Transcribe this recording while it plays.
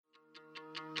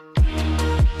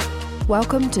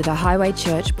Welcome to the Highway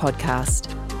Church podcast.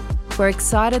 We're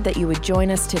excited that you would join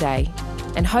us today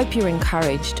and hope you're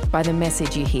encouraged by the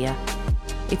message you hear.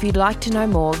 If you'd like to know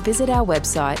more, visit our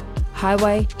website,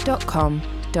 highway.com.au.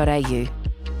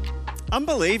 I'm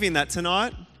believing that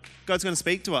tonight God's going to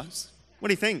speak to us. What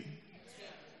do you think?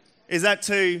 Is that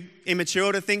too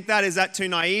immature to think that? Is that too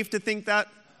naive to think that?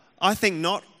 I think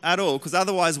not at all, because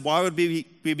otherwise why would we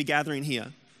be gathering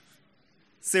here?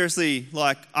 Seriously,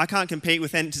 I can't compete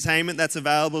with entertainment that's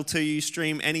available to you,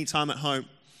 stream anytime at home.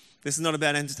 This is not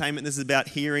about entertainment, this is about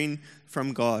hearing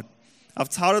from God. I've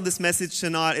titled this message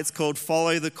tonight, it's called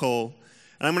Follow the Call.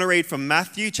 And I'm going to read from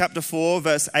Matthew chapter 4,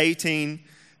 verse 18,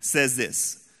 says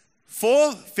this.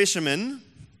 4 fishermen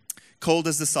called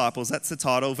as disciples, that's the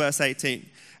title, verse 18.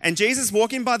 And Jesus,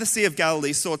 walking by the Sea of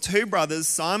Galilee, saw 2 brothers,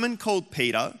 Simon called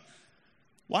Peter.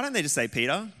 Why don't they just say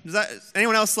Peter?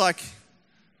 Anyone else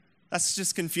that's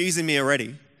just confusing me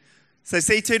already. So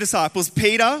see 2 disciples,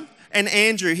 Peter and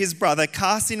Andrew, his brother,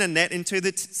 casting a net into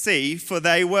the sea, for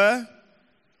they were,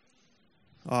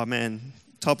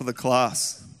 top of the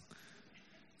class.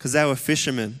 Because they were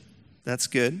fishermen. That's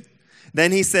good.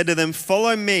 Then he said to them,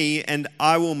 follow me and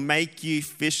I will make you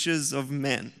fishers of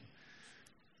men.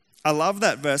 I love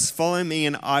that verse, follow me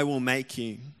and I will make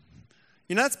you.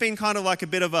 You know, it's been kind of like a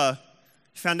bit of a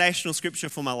foundational scripture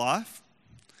for my life.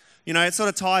 You know, it sort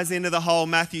of ties into the whole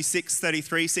Matthew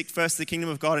 6:33, seek first the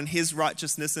kingdom of God and his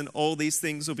righteousness and all these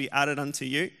things will be added unto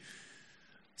you.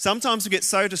 Sometimes we get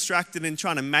so distracted in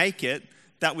trying to make it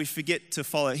that we forget to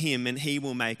follow him and he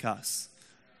will make us.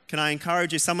 Can I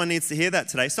encourage you, someone needs to hear that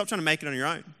today. Stop trying to make it on your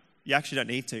own. You actually don't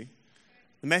need to.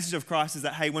 The message of Christ is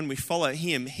that, hey, when we follow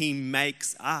him, he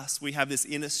makes us. We have this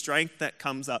inner strength that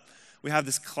comes up. We have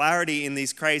this clarity in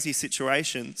these crazy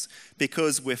situations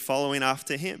because we're following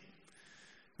after him.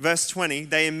 Verse 20,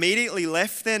 they immediately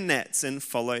left their nets and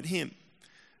followed him.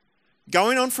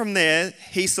 Going on from there,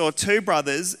 he saw 2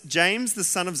 brothers, James the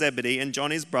son of Zebedee and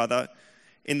John his brother,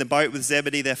 in the boat with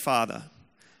Zebedee their father,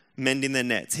 mending their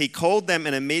nets. He called them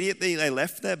and immediately they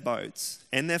left their boats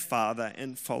and their father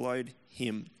and followed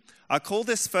him. I call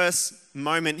this first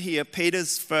moment here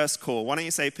Peter's first call. Why don't you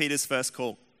say Peter's first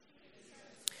call?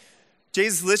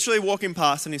 Jesus literally walking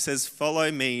past and he says,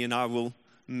 follow me and I will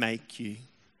make you.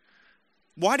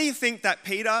 Why do you think that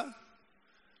Peter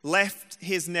left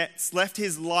his nets, left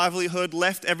his livelihood,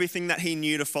 left everything that he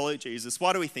knew to follow Jesus?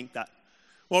 Why do we think that?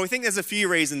 Well, we think there's a few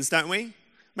reasons, don't we?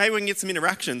 Maybe we can get some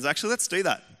interactions. Actually, let's do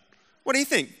that. What do you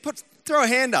think? Throw a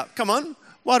hand up. Come on.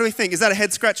 Why do we think? Is that a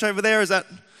head scratch over there?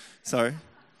 Sorry.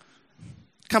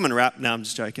 Come and rap. No, I'm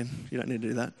just joking. You don't need to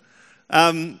do that.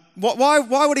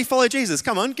 Why would he follow Jesus?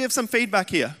 Come on, give some feedback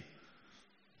here.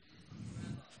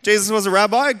 Jesus was a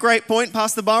rabbi. Great point,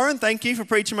 Pastor Byron. Thank you for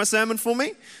preaching my sermon for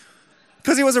me.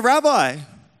 Because he was a rabbi.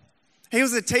 He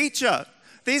was a teacher.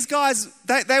 These guys,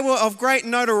 they were of great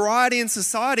notoriety in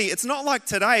society. It's not like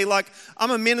today.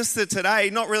 I'm a minister today,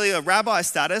 not really a rabbi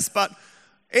status, but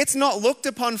it's not looked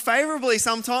upon favorably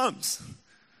sometimes.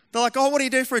 They're like, oh, what do you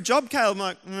do for a job, Caleb? I'm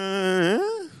like,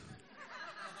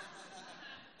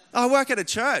 I work at a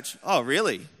church. Oh,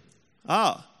 really?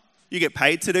 Oh, you get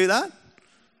paid to do that?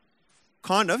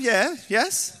 Kind of, yeah,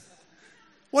 yes.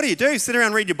 What do? Sit around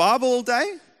and read your Bible all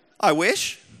day? I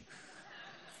wish.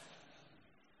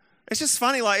 It's just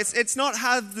funny, it's not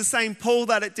had the same pull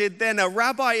that it did then.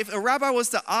 If a rabbi was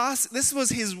to ask, this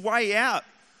was his way out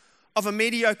of a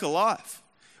mediocre life.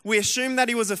 We assume that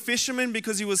he was a fisherman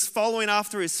because he was following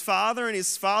after his father, and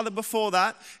his father before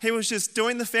that, he was just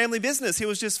doing the family business. He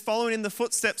was just following in the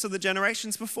footsteps of the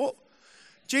generations before.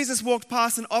 Jesus walked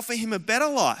past and offered him a better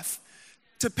life.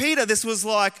 To Peter, this was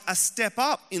like a step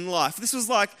up in life. This was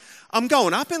like, I'm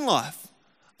going up in life.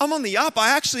 I'm on the up.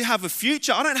 I actually have a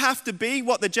future. I don't have to be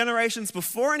what the generations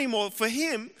before anymore. For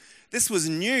him, this was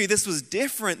new. This was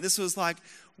different. This was like,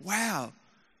 wow,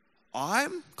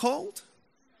 I'm called.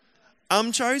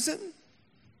 I'm chosen.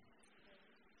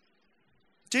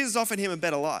 Jesus offered him a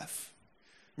better life.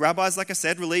 Rabbis, like I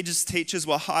said, religious teachers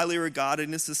were highly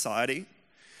regarded in society.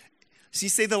 So you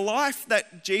see, the life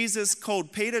that Jesus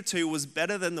called Peter to was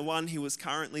better than the one he was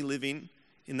currently living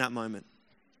in that moment.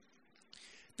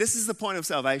 This is the point of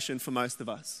salvation for most of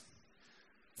us.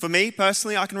 For me,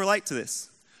 personally, I can relate to this.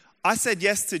 I said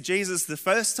yes to Jesus the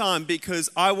first time because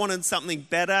I wanted something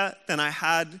better than I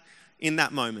had in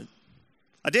that moment.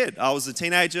 I did. I was a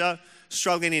teenager,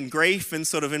 struggling in grief and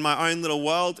sort of in my own little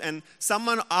world, and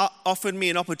someone offered me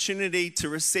an opportunity to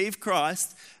receive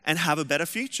Christ and have a better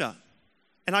future.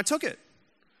 And I took it.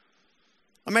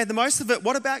 I made the most of it.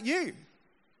 What about you?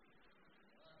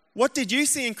 What did you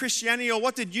see in Christianity, or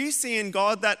what did you see in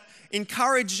God that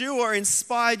encouraged you or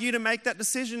inspired you to make that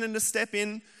decision and to step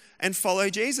in and follow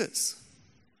Jesus.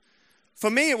 For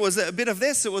me, it was a bit of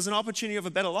this. It was an opportunity of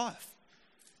a better life.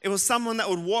 It was someone that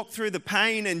would walk through the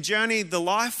pain and journey the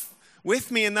life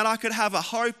with me, and that I could have a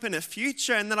hope and a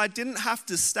future, and that I didn't have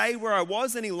to stay where I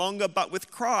was any longer, but with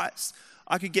Christ,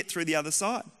 I could get through the other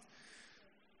side.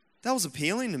 That was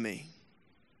appealing to me.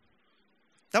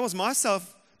 That was my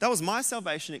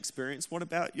salvation experience. What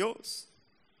about yours?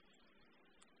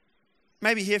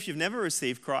 Maybe here, if you've never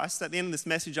received Christ, at the end of this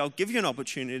message, I'll give you an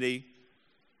opportunity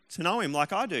to know him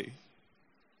like I do.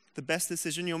 The best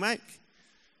decision you'll make.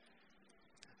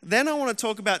 Then I want to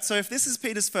talk about, so if this is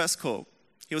Peter's first call,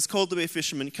 he was called to be a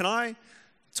fisherman. Can I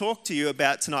talk to you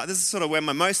about tonight? This is sort of where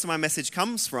most of my message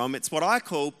comes from. It's what I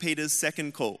call Peter's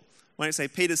second call. Why don't you say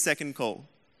Peter's second call?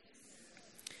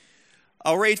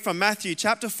 I'll read from Matthew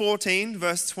chapter 14,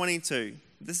 verse 22.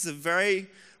 This is a very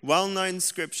well-known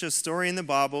scripture story in the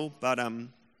Bible, but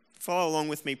follow along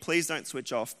with me. Please don't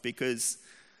switch off, because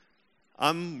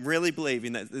I'm really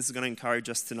believing that this is going to encourage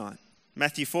us tonight.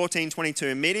 Matthew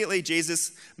 14:22. Immediately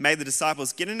Jesus made the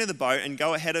disciples get into the boat and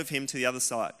go ahead of him to the other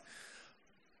side,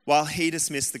 while he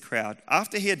dismissed the crowd.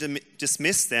 After he had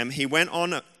dismissed them, he went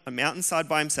on a mountainside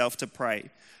by himself to pray.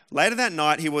 Later that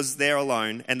night he was there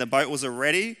alone, and the boat was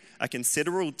already a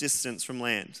considerable distance from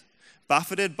land,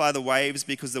 buffeted by the waves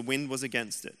because the wind was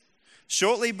against it.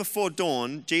 Shortly before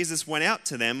dawn, Jesus went out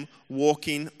to them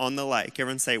walking on the lake.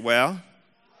 Everyone say, wow.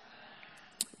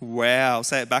 Wow.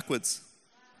 Say it backwards.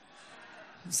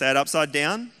 Say it upside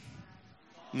down.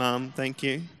 Mum, thank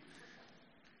you.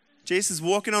 Jesus is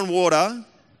walking on water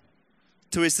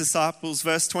to his disciples.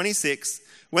 Verse 26.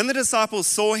 When the disciples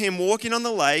saw him walking on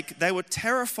the lake, they were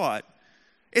terrified.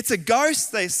 It's a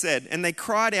ghost, they said, and they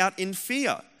cried out in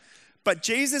fear. But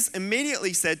Jesus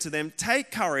immediately said to them, take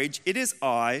courage, it is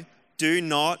I, do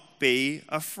not be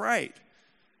afraid.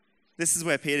 This is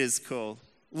where Peter's cool.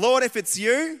 Lord, if it's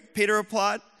you, Peter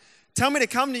replied, tell me to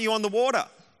come to you on the water.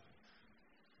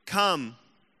 Come,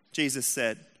 Jesus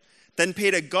said. Then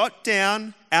Peter got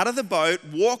down out of the boat,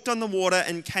 walked on the water,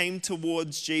 and came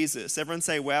towards Jesus. Everyone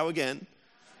say wow again.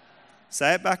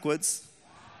 Say it backwards.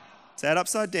 Say it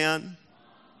upside down.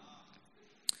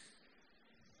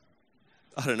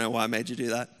 I don't know why I made you do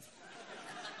that.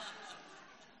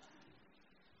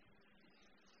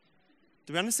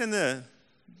 Do we understand the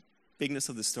bigness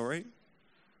of the story?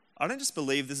 I don't just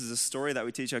believe this is a story that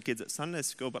we teach our kids at Sunday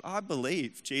school, but I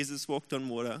believe Jesus walked on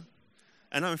water,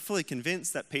 and I'm fully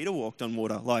convinced that Peter walked on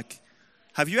water. Like,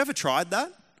 have you ever tried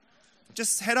that?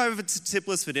 Just head over to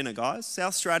Tipler's for dinner, guys.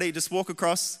 South Stratty, just walk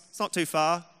across. It's not too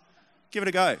far. Give it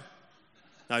a go.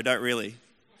 No, don't really.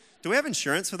 Do we have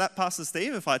insurance for that, Pastor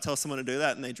Steve, if I tell someone to do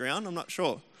that and they drown? I'm not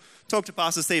sure. Talk to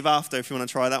Pastor Steve after if you want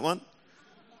to try that one.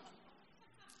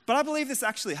 But I believe this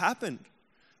actually happened.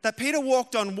 That Peter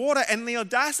walked on water, and the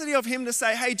audacity of him to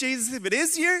say, hey, Jesus, if it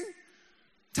is you,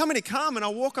 tell me to come and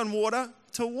I'll walk on water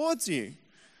towards you.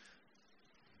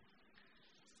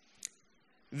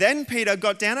 Then Peter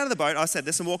got down out of the boat, I said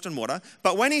this, and walked on water.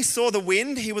 But when he saw the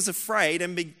wind, he was afraid,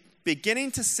 and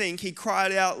beginning to sink, he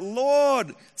cried out,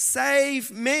 Lord,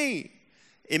 save me.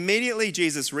 Immediately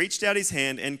Jesus reached out his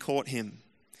hand and caught him.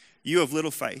 You have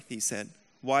little faith, he said.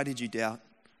 Why did you doubt?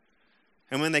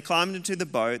 And when they climbed into the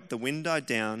boat, the wind died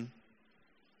down.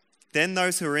 Then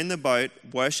those who were in the boat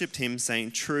worshipped him,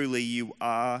 saying, truly you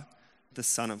are the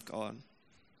Son of God.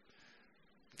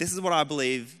 This is what I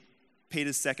believe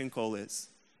Peter's second call is.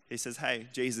 He says, hey,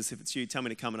 Jesus, if it's you, tell me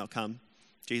to come and I'll come.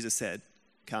 Jesus said,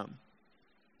 come.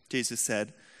 Jesus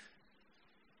said,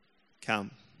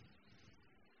 come.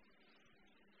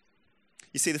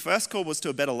 You see, the first call was to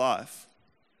a better life.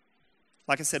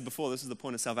 Like I said before, this is the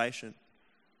point of salvation.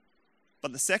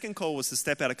 But the second call was to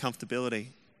step out of comfortability.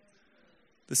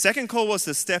 The second call was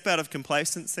to step out of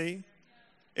complacency.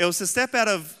 It was to step out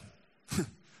of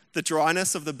the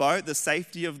dryness of the boat, the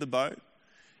safety of the boat.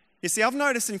 You see, I've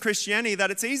noticed in Christianity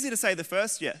that it's easy to say the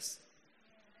first yes.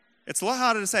 It's a lot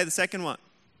harder to say the second one.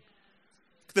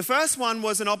 The first one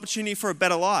was an opportunity for a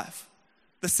better life.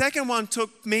 The second one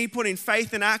took me putting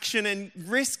faith in action and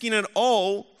risking it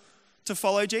all to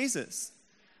follow Jesus.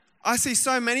 I see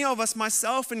so many of us,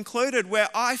 myself included, where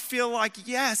I feel like,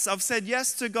 yes, I've said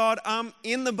yes to God, I'm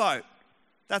in the boat.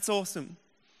 That's awesome.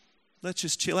 Let's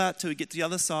just chill out till we get to the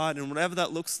other side, and whatever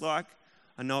that looks like,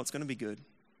 I know it's going to be good.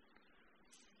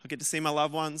 I get to see my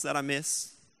loved ones that I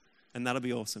miss, and that'll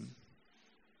be awesome.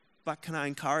 But can I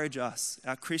encourage us?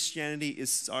 Our Christianity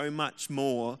is so much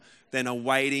more than a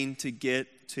waiting to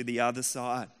get to the other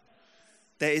side.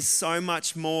 There is so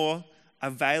much more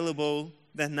available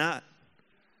than that.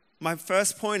 My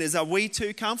first point is, are we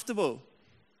too comfortable?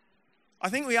 I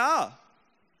think we are.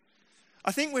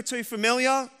 I think we're too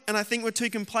familiar, and I think we're too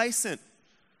complacent.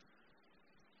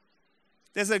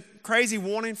 There's a crazy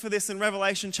warning for this in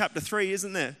Revelation chapter 3,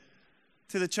 isn't there?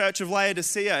 To the church of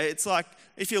Laodicea. It's like,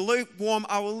 if you're lukewarm,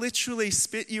 I will literally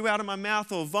spit you out of my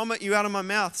mouth or vomit you out of my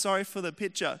mouth. Sorry for the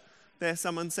picture there,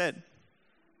 someone said.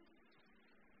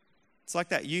 It's like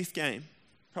that youth game.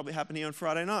 Probably happened here on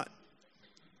Friday night.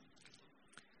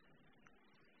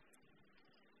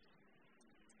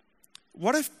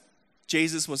 What if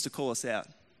Jesus was to call us out?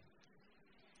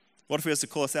 What if he was to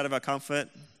call us out of our comfort,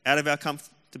 out of our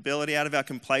comfortability, out of our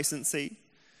complacency?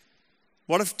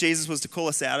 What if Jesus was to call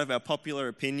us out of our popular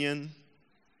opinion,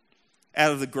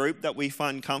 out of the group that we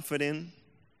find comfort in?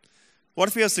 What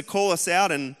if he was to call us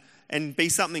out and be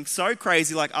something so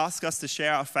crazy like ask us to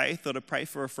share our faith or to pray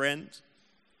for a friend?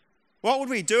 What would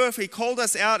we do if he called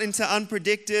us out into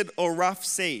unpredicted or rough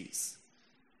seas?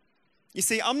 You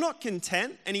see, I'm not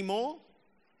content anymore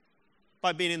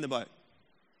by being in the boat.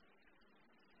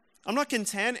 I'm not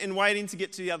content in waiting to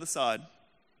get to the other side.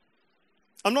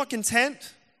 I'm not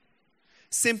content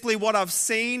simply what I've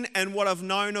seen and what I've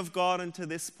known of God until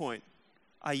this point.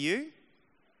 Are you?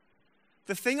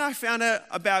 The thing I found out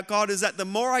about God is that the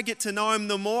more I get to know him,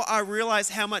 the more I realize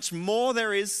how much more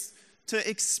there is to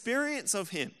experience of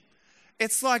him.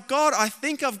 It's like, God, I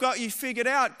think I've got you figured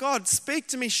out. God, speak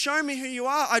to me, show me who you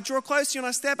are. I draw close to you and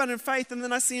I step out in faith, and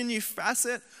then I see a new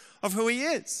facet of who he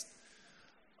is.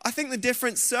 I think the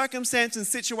different circumstances and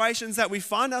situations that we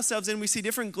find ourselves in, we see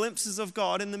different glimpses of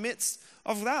God in the midst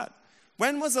of that.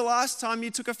 When was the last time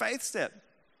you took a faith step?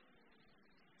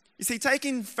 You see,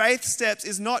 taking faith steps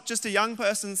is not just a young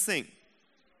person's thing.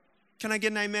 Can I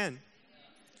get an amen?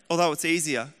 Although it's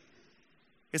easier.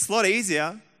 It's a lot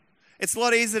easier. It's a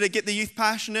lot easier to get the youth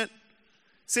passionate.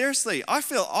 Seriously, I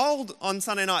feel old on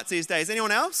Sunday nights these days. Anyone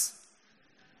else?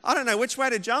 I don't know which way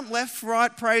to jump. Left,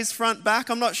 right, praise, front, back.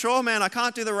 I'm not sure, man. I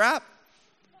can't do the rap.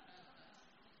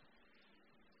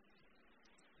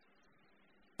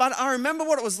 But I remember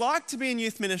what it was like to be in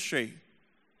youth ministry.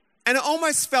 And it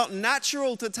almost felt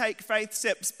natural to take faith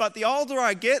steps. But the older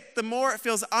I get, the more it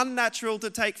feels unnatural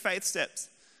to take faith steps.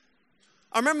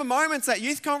 I remember moments at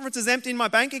youth conferences emptying my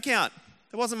bank account.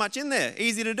 There wasn't much in there.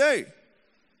 Easy to do.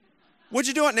 Would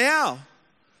you do it now?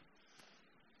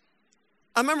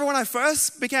 I remember when I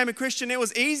first became a Christian, it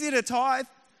was easy to tithe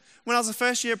when I was a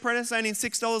first-year apprentice earning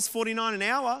 $6.49 an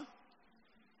hour.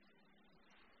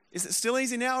 Is it still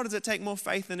easy now, or does it take more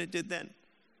faith than it did then?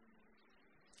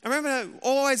 I remember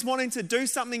always wanting to do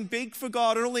something big for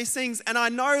God and all these things, and I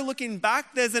know looking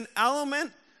back, there's an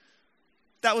element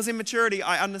that was immaturity.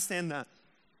 I understand that.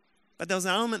 But there was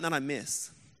an element that I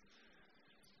missed.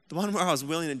 The one where I was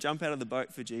willing to jump out of the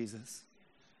boat for Jesus.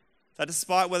 That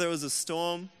despite whether it was a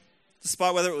storm,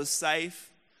 despite whether it was safe,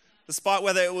 despite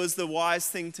whether it was the wise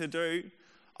thing to do,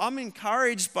 I'm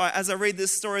encouraged by, as I read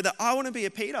this story, that I want to be a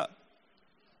Peter.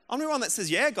 I'm the one that says,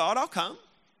 yeah, God, I'll come.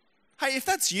 Hey, if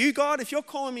that's you, God, if you're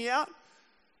calling me out,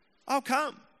 I'll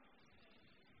come.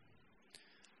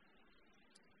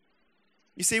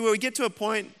 You see, where we get to a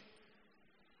point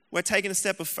where taking a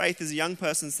step of faith is a young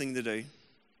person's thing to do.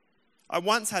 I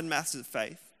once had massive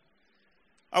faith.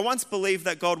 I once believed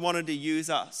that God wanted to use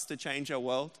us to change our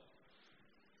world.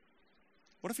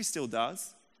 What if he still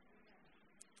does?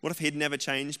 What if he'd never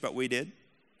changed but we did?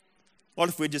 What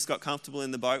if we just got comfortable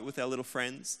in the boat with our little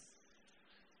friends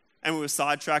and we were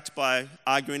sidetracked by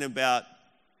arguing about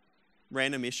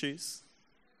random issues,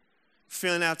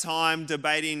 filling our time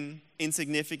debating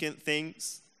insignificant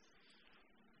things?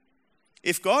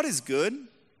 If God is good,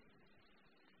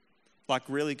 like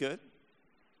really good,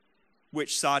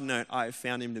 which, side note, I have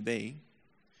found him to be,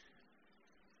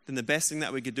 then the best thing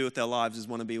that we could do with our lives is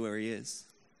want to be where he is.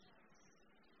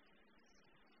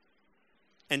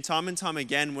 And time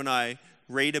again, when I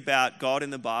read about God in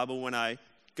the Bible, when I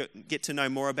get to know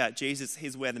more about Jesus,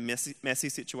 here's where the messy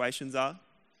situations are.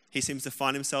 He seems to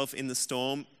find himself in the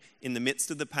storm, in the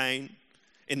midst of the pain,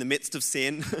 in the midst of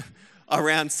sin,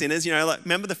 around sinners. You know, like,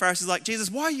 remember the Pharisees like, Jesus,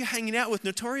 why are you hanging out with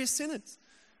notorious sinners?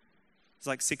 It's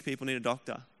like sick people need a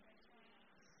doctor.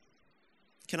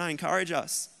 Can I encourage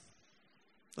us?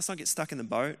 Let's not get stuck in the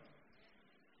boat.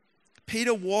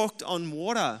 Peter walked on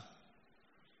water.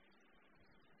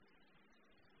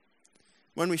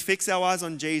 When we fix our eyes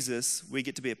on Jesus, we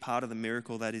get to be a part of the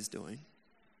miracle that he's doing.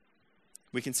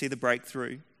 We can see the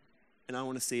breakthrough, and I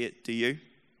want to see it. Do you?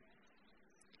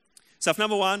 So if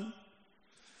number one,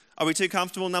 are we too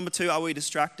comfortable? Number two, are we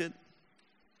distracted?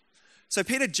 So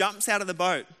Peter jumps out of the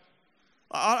boat.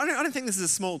 I don't think this is a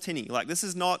small tinny. Like, this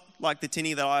is not like the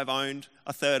tinny that I've owned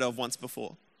a third of once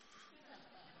before.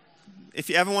 If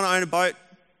you ever want to own a boat,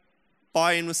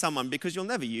 buy in with someone because you'll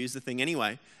never use the thing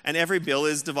anyway. And every bill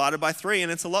is divided by 3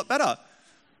 and it's a lot better.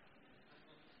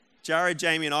 Jared,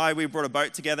 Jamie and I, we brought a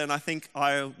boat together and I think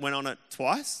I went on it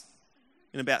twice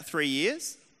in about 3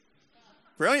 years.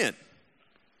 Brilliant.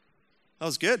 That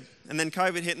was good. And then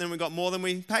COVID hit and then we got more than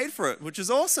we paid for it, which is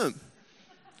awesome.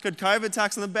 Good COVID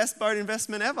tax on the best boat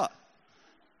investment ever.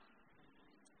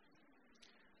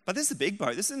 But this is a big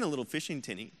boat. This isn't a little fishing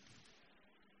tinny.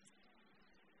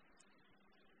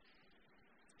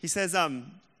 He says,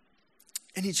 and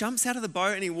he jumps out of the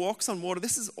boat and he walks on water.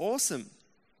 This is awesome.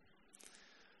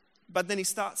 But then he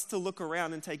starts to look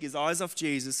around and take his eyes off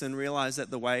Jesus and realize that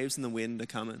the waves and the wind are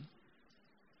coming.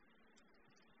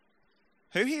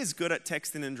 Who here is good at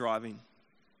texting and driving?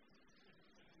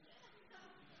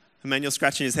 Emmanuel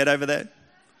scratching his head over there.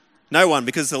 No one,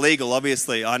 because it's illegal,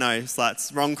 obviously. I know,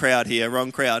 slats. Wrong crowd here,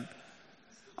 wrong crowd.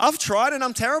 I've tried and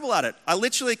I'm terrible at it. I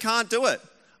literally can't do it.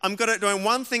 I'm good at doing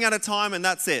one thing at a time and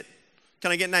that's it.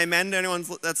 Can I get an amen to anyone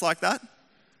that's like that?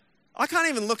 I can't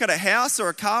even look at a house or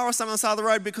a car or something on the side of the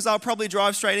road because I'll probably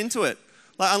drive straight into it.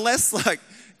 Unless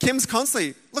Kim's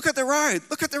constantly, look at the road,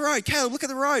 Caleb, look at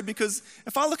the road. Because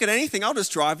if I look at anything, I'll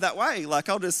just drive that way. I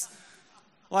just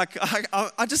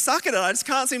suck at it. I just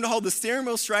can't seem to hold the steering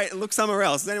wheel straight and look somewhere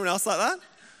else. Is anyone else like that?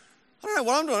 I don't know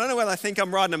what I'm doing. I don't know whether I think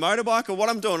I'm riding a motorbike or what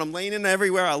I'm doing. I'm leaning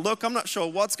everywhere I look. I'm not sure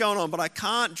what's going on, but I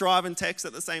can't drive and text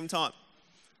at the same time.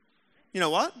 You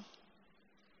know what?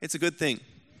 It's a good thing.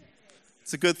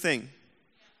 It's a good thing.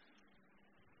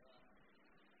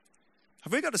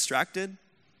 Have we got distracted?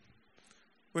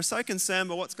 We're so concerned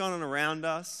by what's going on around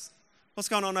us, what's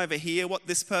going on over here, what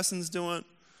this person's doing,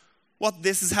 what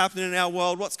this is happening in our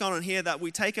world, what's going on here, that we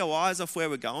take our eyes off where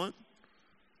we're going.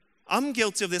 I'm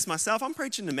guilty of this myself. I'm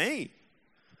preaching to me.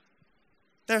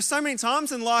 There are so many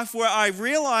times in life where I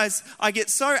realize I get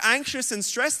so anxious and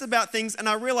stressed about things and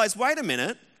I realize, wait a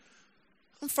minute,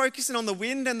 I'm focusing on the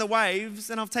wind and the waves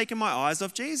and I've taken my eyes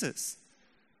off Jesus.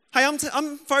 Hey,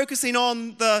 I'm focusing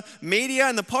on the media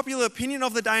and the popular opinion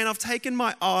of the day and I've taken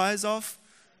my eyes off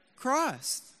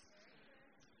Christ.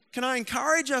 Can I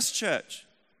encourage us, church?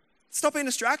 Stop being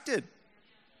distracted.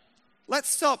 Let's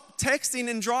stop texting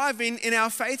and driving in our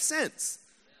faith sense.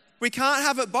 We can't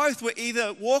have it both. We're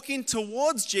either walking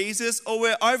towards Jesus or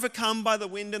we're overcome by the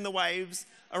wind and the waves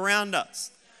around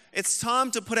us. It's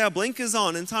time to put our blinkers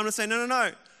on and time to say,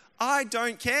 no, I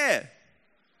don't care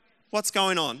what's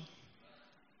going on.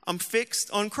 I'm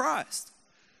fixed on Christ.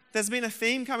 There's been a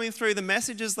theme coming through the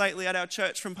messages lately at our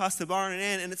church from Pastor Byron and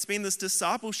Ann, and it's been this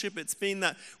discipleship. It's been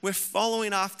that we're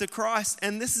following after Christ,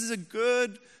 and this is a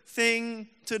good thing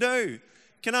to do.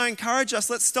 Can I encourage us?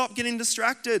 Let's stop getting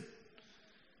distracted.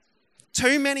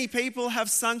 Too many people have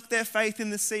sunk their faith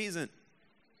in this season.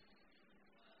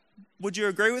 Would you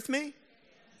agree with me?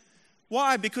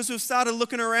 Why? Because we've started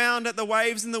looking around at the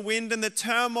waves and the wind and the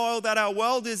turmoil that our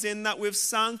world is in, that we've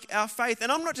sunk our faith. And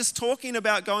I'm not just talking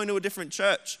about going to a different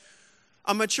church.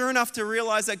 I'm mature enough to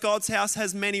realize that God's house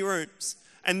has many rooms,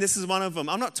 and this is one of them.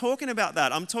 I'm not talking about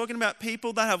that. I'm talking about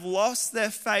people that have lost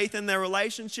their faith and their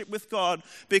relationship with God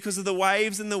because of the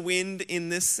waves and the wind in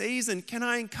this season. Can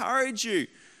I encourage you?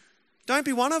 Don't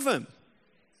be one of them.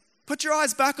 Put your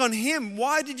eyes back on Him.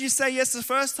 Why did you say yes the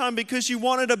first time? Because you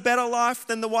wanted a better life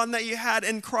than the one that you had,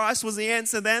 and Christ was the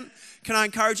answer then. Can I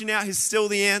encourage you now? He's still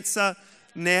the answer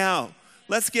now.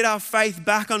 Let's get our faith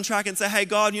back on track and say, hey,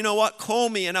 God, you know what? Call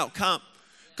me and I'll come.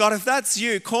 God, if that's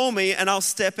you, call me and I'll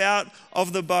step out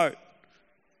of the boat.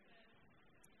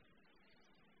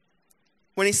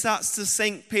 When he starts to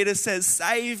sink, Peter says,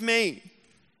 save me.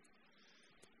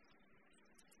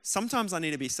 Sometimes I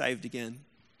need to be saved again.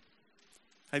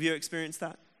 Have you experienced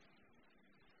that?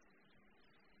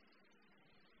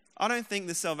 I don't think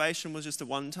the salvation was just a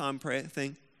one-time prayer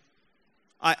thing.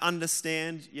 I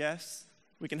understand, yes.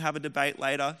 We can have a debate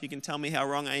later. You can tell me how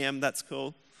wrong I am. That's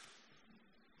cool.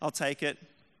 I'll take it.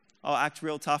 I'll act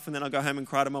real tough and then I'll go home and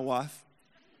cry to my wife.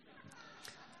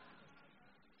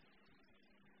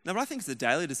 No, but I think it's a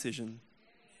daily decision.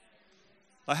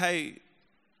 Like, hey,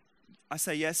 I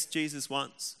say yes, Jesus,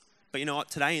 once. But you know what?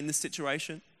 Today in this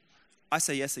situation, I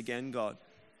say yes again, God.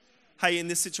 Hey, in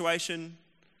this situation,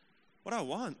 what do I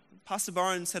want? Pastor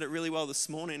Byron said it really well this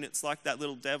morning. It's like that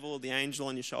little devil or the angel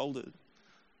on your shoulder.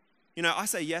 You know, I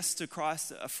say yes to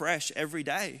Christ afresh every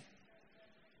day.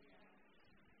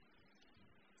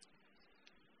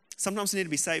 Sometimes we need to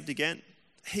be saved again.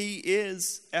 He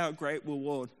is our great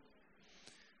reward.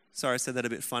 Sorry, I said that a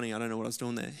bit funny. I don't know what I was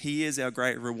doing there. He is our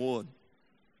great reward.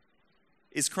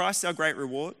 Is Christ our great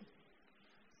reward?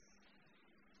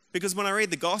 Because when I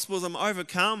read the Gospels, I'm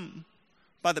overcome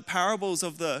by the parables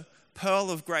of the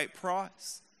pearl of great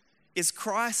price. Is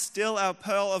Christ still our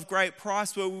pearl of great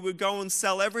price where we would go and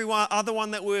sell every other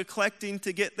one that we were collecting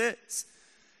to get this?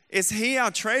 Is he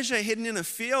our treasure hidden in a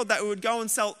field that we would go and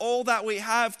sell all that we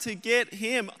have to get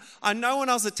him? I know when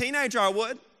I was a teenager I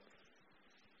would.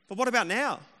 But what about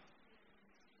now?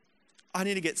 I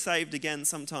need to get saved again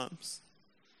sometimes.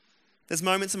 There's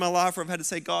moments in my life where I've had to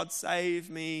say, God, save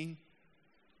me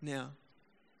now.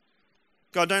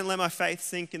 God, don't let my faith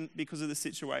sink in because of the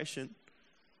situation.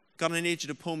 God, I need you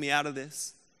to pull me out of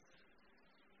this.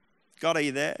 God, are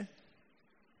you there?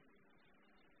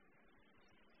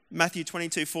 Matthew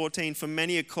 22:14, for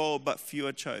many are called, but few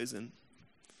are chosen.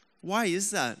 Why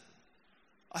is that?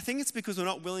 I think it's because we're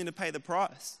not willing to pay the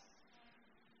price.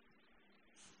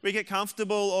 We get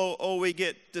comfortable or we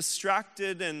get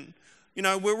distracted and,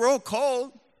 we're all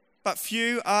called, but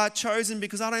few are chosen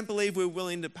because I don't believe we're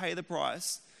willing to pay the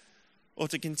price or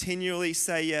to continually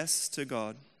say yes to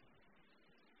God.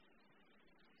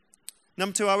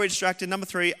 Number 2, are we distracted? Number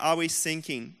 3, are we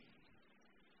sinking?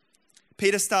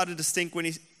 Peter started to stink when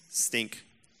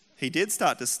he did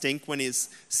start to stink when he's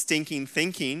stinking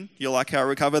thinking. You like how I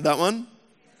recovered that one?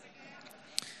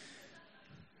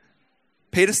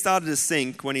 Peter started to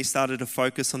sink when he started to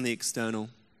focus on the external.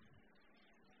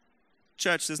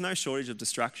 Church, there's no shortage of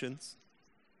distractions.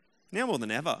 Now more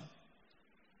than ever.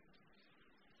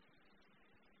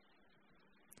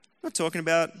 I'm not talking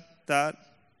about that.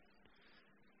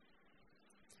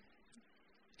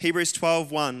 Hebrews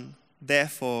 12:1,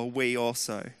 therefore we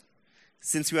also,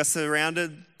 since we are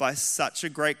surrounded by such a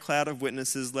great cloud of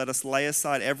witnesses, let us lay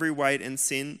aside every weight and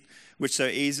sin which so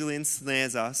easily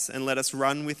ensnares us, and let us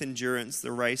run with endurance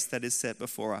the race that is set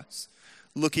before us,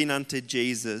 looking unto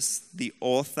Jesus, the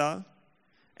author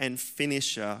and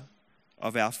finisher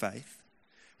of our faith,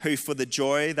 who for the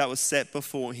joy that was set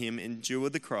before him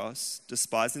endured the cross,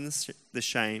 despising the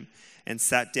shame, and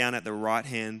sat down at the right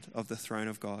hand of the throne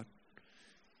of God.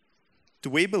 Do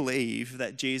we believe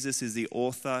that Jesus is the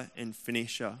author and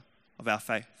finisher of our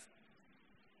faith?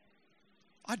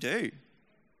 I do.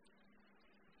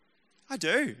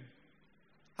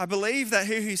 I believe that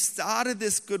he who started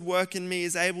this good work in me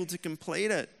is able to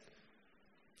complete it.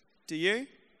 Do you?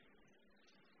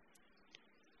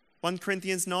 1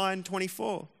 Corinthians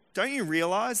 9:24. Don't you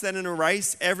realize that in a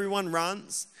race everyone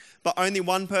runs, but only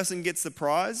one person gets the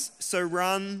prize? So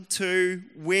run to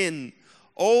win.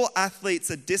 All athletes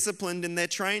are disciplined in their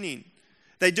training.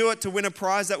 They do it to win a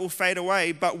prize that will fade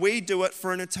away, but we do it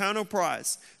for an eternal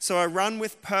prize. So I run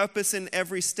with purpose in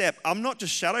every step. I'm not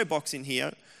just shadowboxing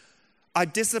here. I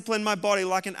discipline my body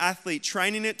like an athlete,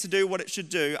 training it to do what it should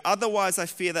do. Otherwise, I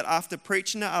fear that after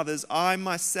preaching to others, I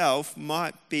myself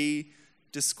might be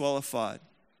disqualified.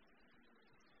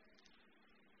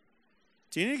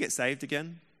 Do you need to get saved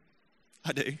again?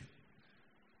 I do.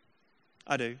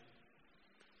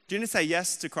 Do you need to say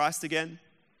yes to Christ again?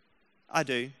 I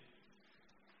do.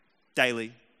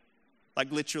 Daily.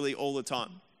 Like literally all the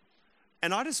time.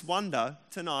 And I just wonder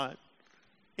tonight,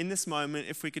 in this moment,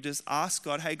 if we could just ask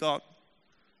God, hey God,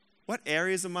 what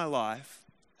areas of my life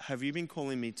have you been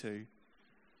calling me to?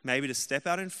 Maybe to step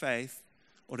out in faith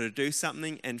or to do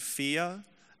something, and fear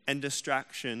and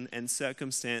distraction and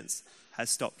circumstance has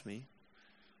stopped me.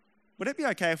 Would it be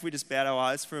okay if we just bowed our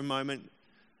eyes for a moment?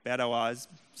 Bowed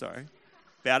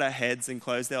our heads and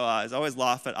closed our eyes. I always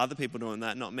laugh at other people doing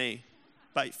that, not me.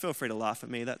 But feel free to laugh at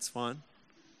me, that's fine.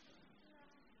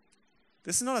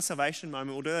 This is not a salvation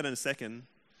moment, we'll do that in a second.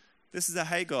 This is a,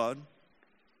 hey God,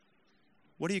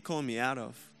 what are you calling me out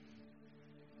of?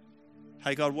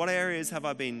 Hey God, what areas have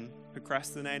I been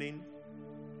procrastinating?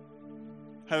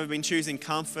 Have I been choosing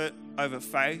comfort over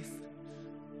faith?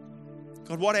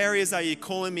 God, what areas are you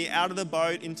calling me out of the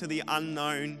boat into the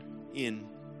unknown in?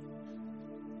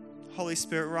 Holy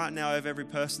Spirit, right now over every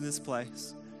person in this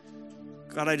place,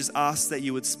 God, I just ask that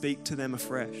you would speak to them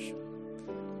afresh.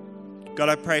 God,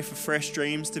 I pray for fresh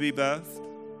dreams to be birthed.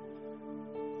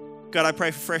 God, I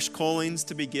pray for fresh callings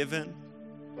to be given.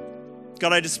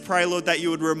 God, I just pray, Lord, that you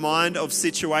would remind of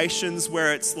situations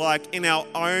where it's like in our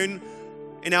own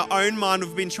mind,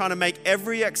 we've been trying to make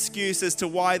every excuse as to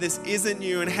why this isn't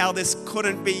you and how this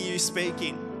couldn't be you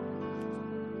speaking.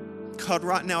 God,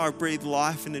 right now I breathe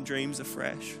life into dreams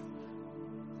afresh.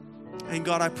 And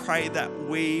God, I pray that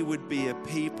we would be a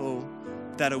people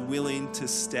that are willing to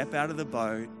step out of the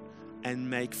boat and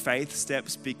make faith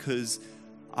steps, because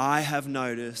I have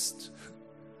noticed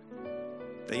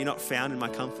that you're not found in my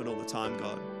comfort all the time,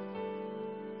 God,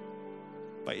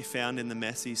 but you're found in the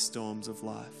messy storms of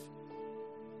life.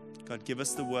 God, give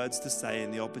us the words to say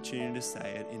and the opportunity to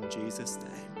say it in Jesus'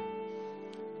 name.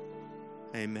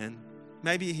 Amen.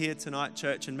 Maybe you're here tonight,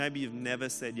 church, and maybe you've never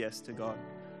said yes to God.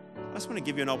 I just want to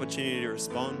give you an opportunity to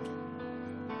respond.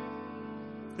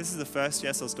 This is the first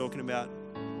yes I was talking about.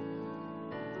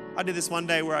 I did this one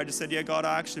day where I just said, yeah, God,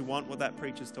 I actually want what that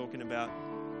preacher's talking about.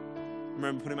 I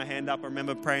remember putting my hand up. I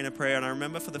remember praying a prayer. And I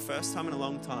remember for the first time in a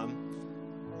long time,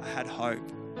 I had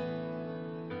hope.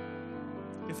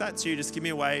 If that's you, just give me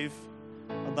a wave.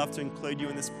 I'd love to include you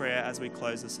in this prayer as we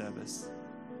close the service.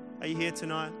 Are you here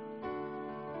tonight?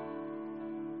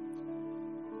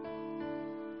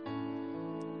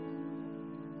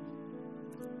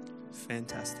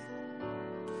 Fantastic.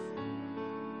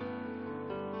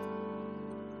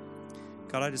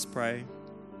 God, I just pray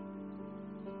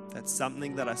that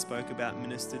something that I spoke about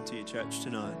ministered to your church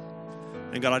tonight.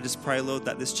 And God, I just pray, Lord,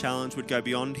 that this challenge would go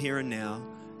beyond here and now.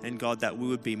 And God, that we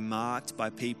would be marked by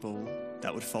people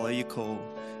that would follow your call.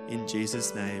 In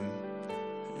Jesus' name,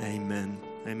 amen.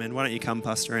 Amen. Why don't you come,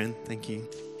 Pastor Ann? Thank you.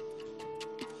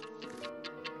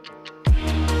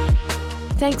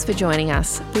 Thanks for joining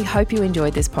us. We hope you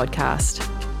enjoyed this podcast.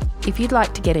 If you'd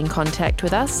like to get in contact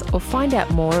with us or find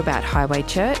out more about Highway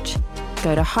Church,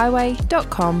 go to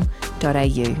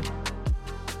highway.com.au.